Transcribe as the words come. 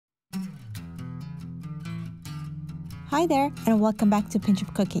Hi there, and welcome back to Pinch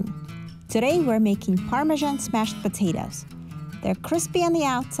of Cooking. Today we're making Parmesan Smashed Potatoes. They're crispy on the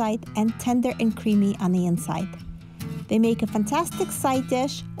outside and tender and creamy on the inside. They make a fantastic side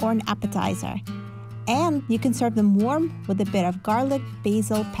dish or an appetizer. And you can serve them warm with a bit of garlic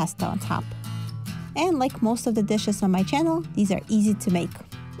basil pesto on top. And like most of the dishes on my channel, these are easy to make.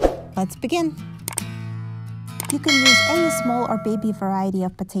 Let's begin. You can use any small or baby variety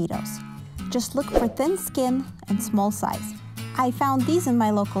of potatoes. Just look for thin skin and small size. I found these in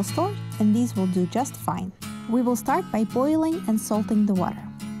my local store, and these will do just fine. We will start by boiling and salting the water.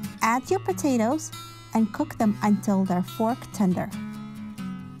 Add your potatoes and cook them until they're fork tender.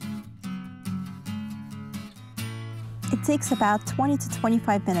 It takes about 20 to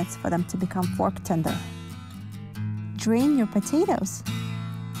 25 minutes for them to become fork tender. Drain your potatoes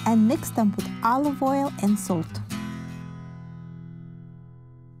and mix them with olive oil and salt.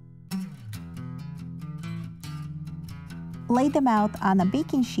 Lay them out on a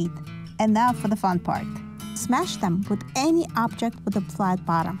baking sheet, and now for the fun part. Smash them with any object with a flat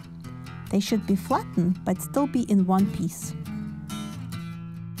bottom. They should be flattened but still be in one piece.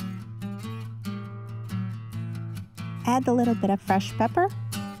 Add a little bit of fresh pepper.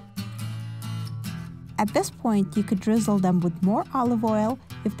 At this point, you could drizzle them with more olive oil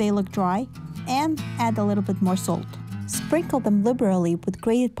if they look dry, and add a little bit more salt. Sprinkle them liberally with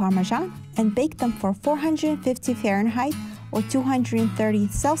grated Parmesan and bake them for 450 Fahrenheit or 230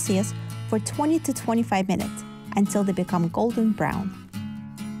 Celsius for 20 to 25 minutes until they become golden brown.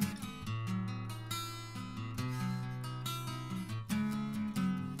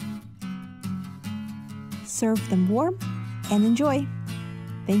 Serve them warm and enjoy.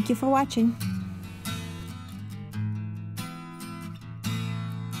 Thank you for watching.